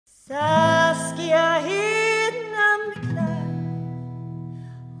Saskia Hednamklar.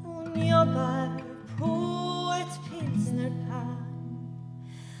 Hon jobbar på ett pilsnerpann.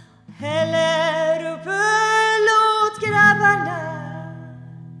 Häller upp öl åt grabbarna.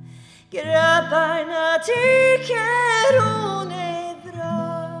 Grabbarna tycker hon är bra.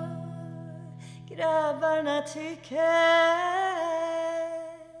 Grabbarna tycker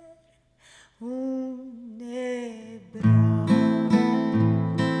hon är bra.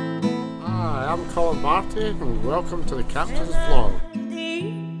 Hi, I'm Colin Bartie and welcome to the Captain's Vlog.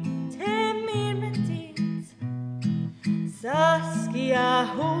 Saskia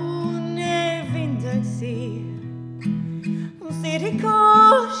hon är vinterse. Hon ser i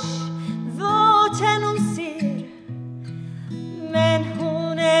kors vart än hon ser. Men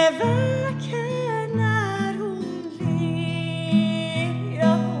hon är vacker när hon ler.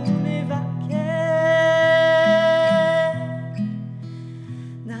 Ja, hon är vacker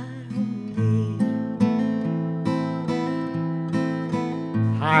när hon ler.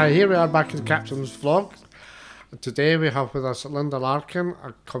 Hi, here we are back in the Captain's Vlog. And today we have with us Linda Larking,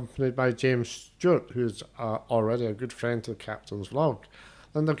 accompanied by James Stewart, who's already a good friend to the Captain's Vlog.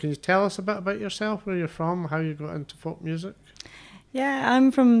 Linda, can you tell us a bit about yourself, where you're from, how you got into folk music? Yeah, I'm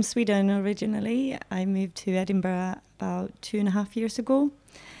from Sweden originally. I moved to Edinburgh about 2.5 years ago.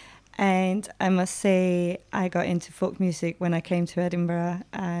 And I must say I got into folk music when I came to Edinburgh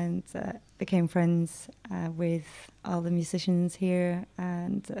and became friends with all the musicians here,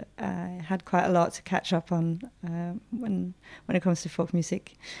 and I had quite a lot to catch up on when it comes to folk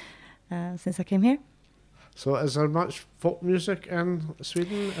music since I came here. So is there much folk music in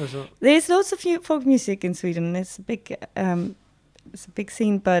Sweden? There's lots of folk music in Sweden. It's a big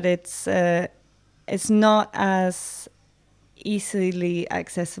scene, but it's not as easily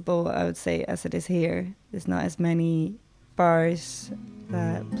accessible, I would say, as it is here. There's not as many bars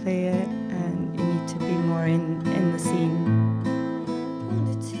that play it, and you need to be more in the scene. Hon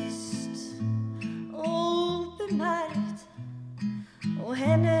är tyst och bemärkt, och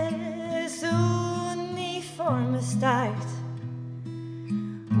hennes uniform är starkt.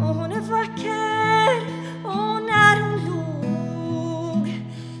 Och hon är vacker, och när hon log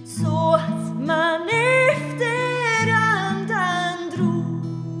så att man efter andan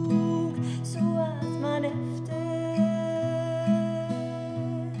drog, så att man efter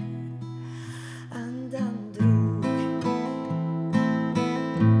andan drog.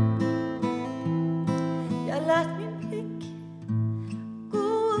 Jag lät min blick gå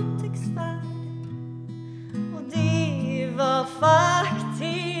upptäcktsfärd, och det var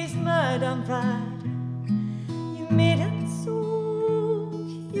faktiskt mödan värd. Ju mer den såg,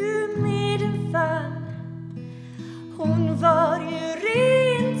 ju mer den fann. Hon var ju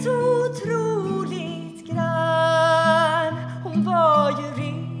rent otroligt grann. Hon var ju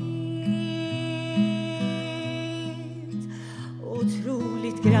rent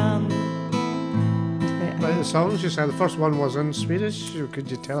otroligt grann. Right, the songs you said, the first one was in Swedish.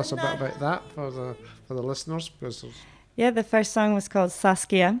 Could you tell us a bit about that for the listeners? Because Yeah, the first song was called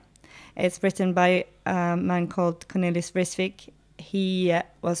Saskia. It's written by a man called Cornelis Vreeswijk. He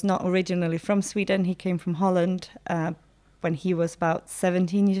was not originally from Sweden. He came from Holland when he was about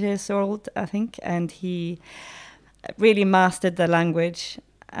 17 years old, I think, and he really mastered the language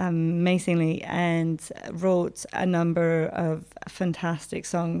amazingly and wrote a number of fantastic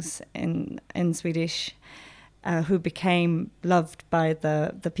songs in Swedish, who became loved by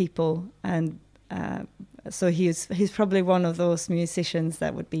the people, and so he's probably one of those musicians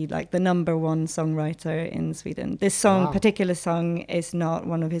that would be like the #1 songwriter in Sweden. This song, Wow. particular song, is not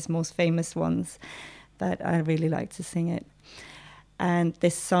one of his most famous ones, but I really like to sing it. And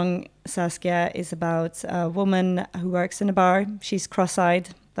this song, Saskia, is about a woman who works in a bar. She's cross-eyed,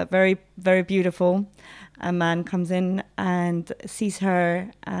 but very, very beautiful. A man comes in and sees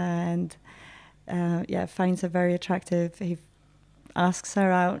her and finds her very attractive. He asks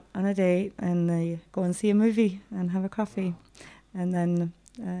her out on a date, and they go and see a movie and have a coffee. And then,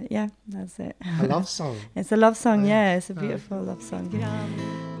 that's it. a love song. It's a love song, yeah. It's a beautiful love song.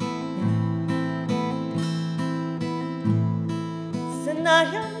 Sen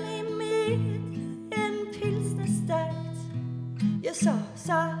när jag är med en pilsner starkt, jag sa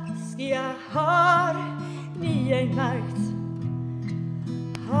Saskia, har ni ej märkt?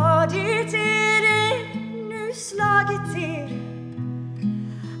 Har det ännu slagit er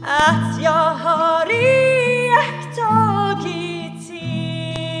att jag har iakttagit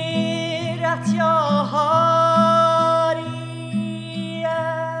er, att jag har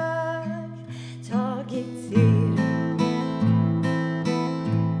iakttagit er?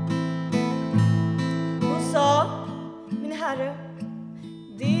 Hon sa, min herre,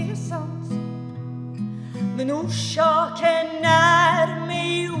 det är sant. Men orsaken är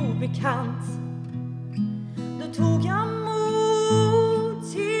mig obekant. Då tog jag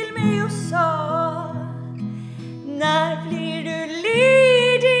mod till mig och sa: när blir du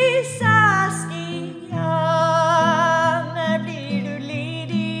ledig, Saskia? När blir du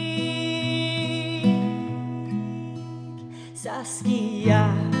ledig, Saskia?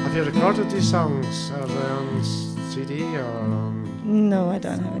 Have you recorded these songs? Are they on CD or on No, I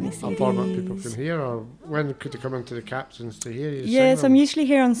don't have any a CDs. format people can hear? Or when could they come into the Captains to hear you Yes, sing I'm them? usually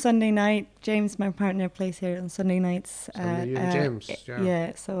here on Sunday night. James, my partner, plays here on Sunday nights. Sunday, you and James, yeah.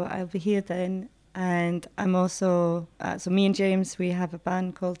 Yeah, so I'll be here then. And I'm also, so me and James, we have a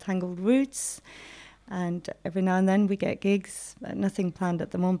band called Tangled Roots. And every now and then we get gigs, nothing planned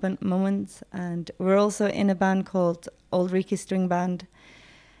at the moment. And we're also in a band called Ulrika String Band.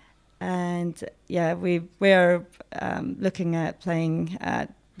 And yeah, we're looking at playing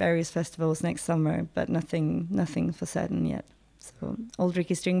at various festivals next summer, but nothing for certain yet. So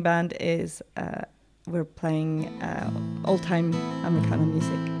Ulrika String Band is, we're playing old-time Americana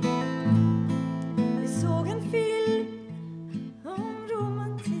music. Vi såg en film om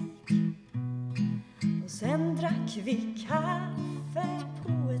romantik och sen drack vi kaffe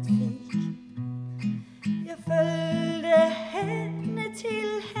på ett fik. Jag följde henne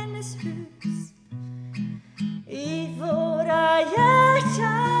till hennes hus. I våra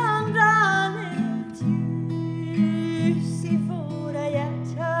hjärtan brann ett ljus. I våra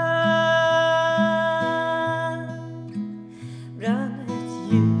hjärtan brann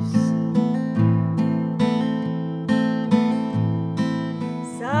ett ljus.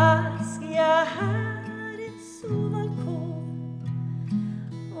 Saskia hade sovalkov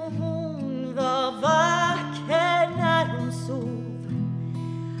och hon var vacker när hon sov.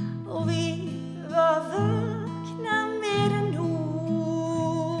 Och vi var vakna mer än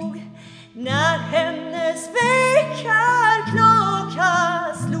nog när hennes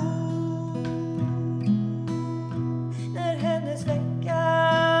väckarklocka slog. När hennes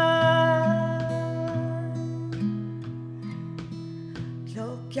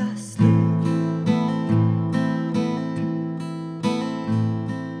väckarklocka slog.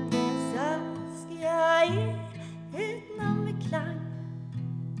 Saskia är ett namn med klang.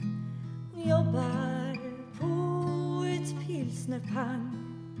 Hon jobbar på ett pilsnerpang.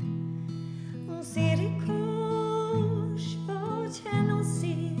 Hon ser i kors vart än hon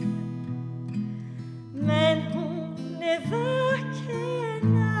ser. Men hon är vacker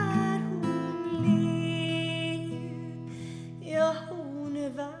när hon ler. Ja, hon är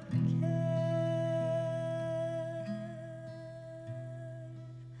vacker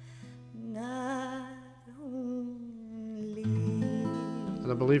när hon ler.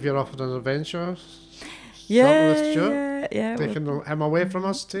 And I believe you're off on an adventure. Yeah, with Stuart, yeah. taking him away from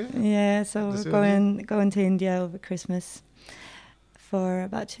us too. Yeah, so This we're evening? going to India over Christmas for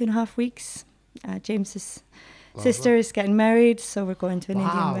about 2.5 weeks. James's Lovely. sister is getting married, so we're going to an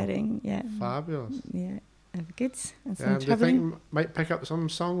Indian Wow. wedding. Yeah, Fabulous. yeah, have good and some Yeah, do you traveling. think might pick up some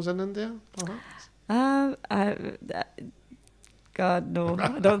songs in India, perhaps? God, no,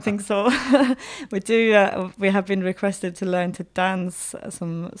 I don't think so. We do. We have been requested to learn to dance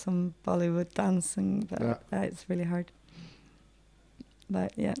some Bollywood dancing, but it's really hard.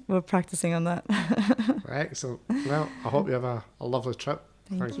 But yeah, we're practicing on that. Excellent. Well, I hope you have a lovely trip.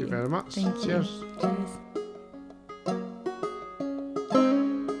 Thank you very much. Thank you. Cheers. Cheers.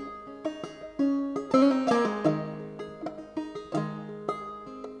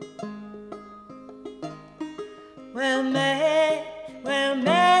 Well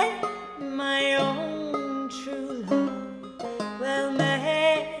met, my own true love. Well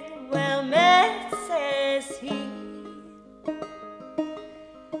met, says he.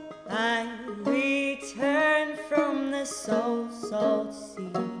 I return from the salt seas,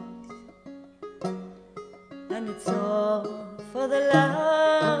 and it's all for the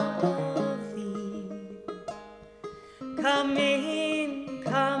love of thee. Come in,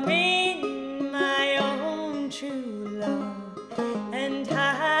 my own true love, and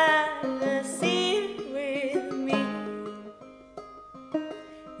have a seat with me.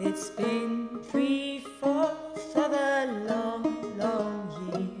 It's been 3/4 of a long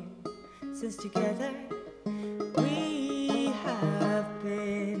year since together we have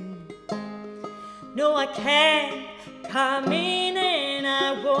been. No, I can't come in and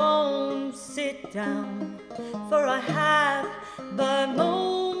I won't sit down, for I have but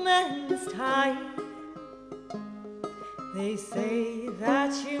moments time. They say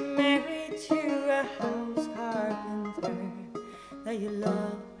that you're married to a house carpenter, that your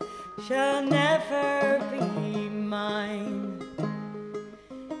love shall never be mine.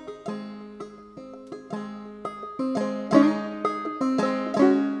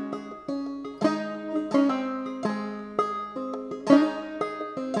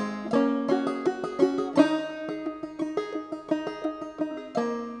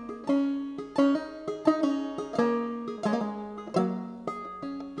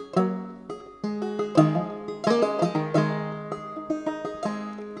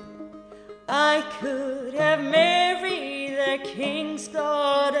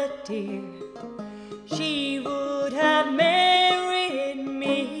 thought it dear she would have married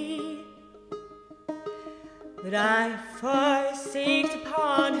me, but I forsaked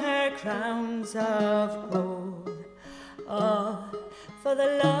upon her crowns of gold, all for the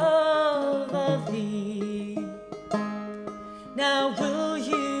love of thee. Now will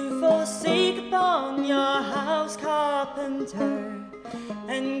you forsake upon your house carpenter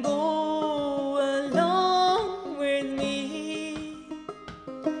and go along with me?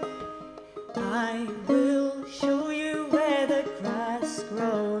 I will show you where the grass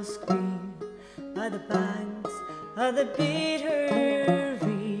grows green by the banks of the bitter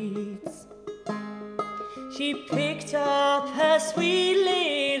reeds. She picked up her sweet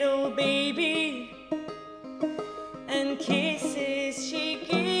little baby, and kisses she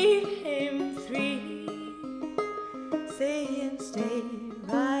gave him 3, saying, stay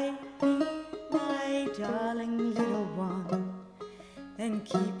right here, my darling little one, and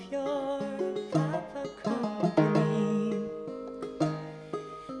keep your papa company.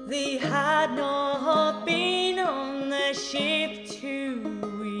 They had not been on the ship 2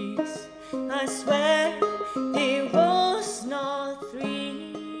 weeks, I swear it was not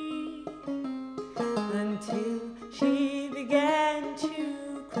 3, until she began to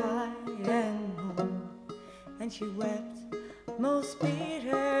cry and moan, and she wept most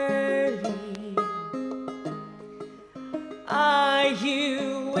bitterly. Are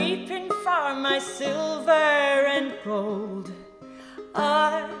you weeping for my silver and gold?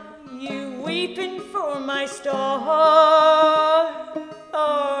 Are you weeping for my store?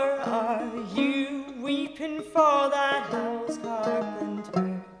 Or are you weeping for that house carpenter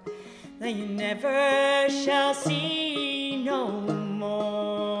that you never shall see no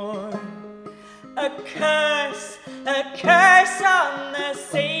more? A curse on the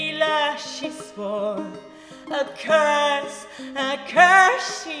sailor she swore, a curse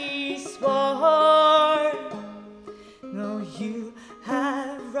she swore. No, you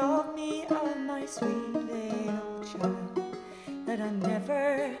have robbed me of my sweet little child that I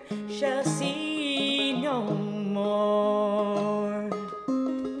never shall see no more.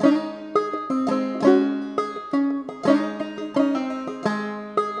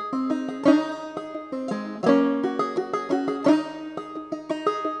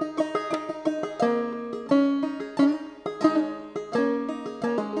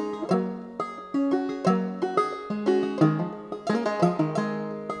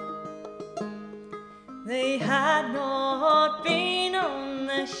 They had not been on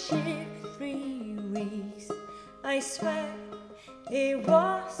the ship 3 weeks, I swear it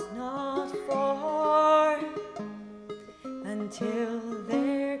was not 4, until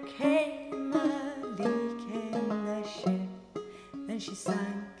there came a leak in the ship, and she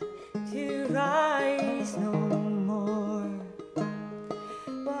sank to rise no more.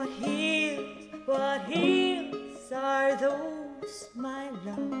 What heels are those, my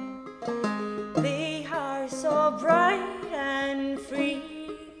love? They are so bright and free.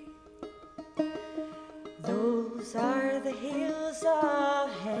 Those are the hills of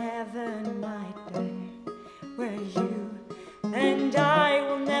heaven, my dear, where you and I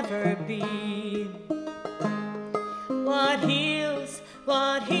will never be. What heels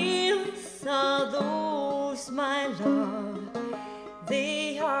are those, my love?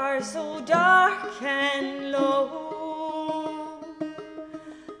 They are so dark and low.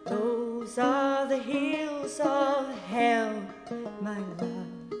 Those are the hills of hell, my love,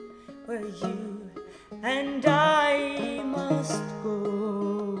 where you and I must go.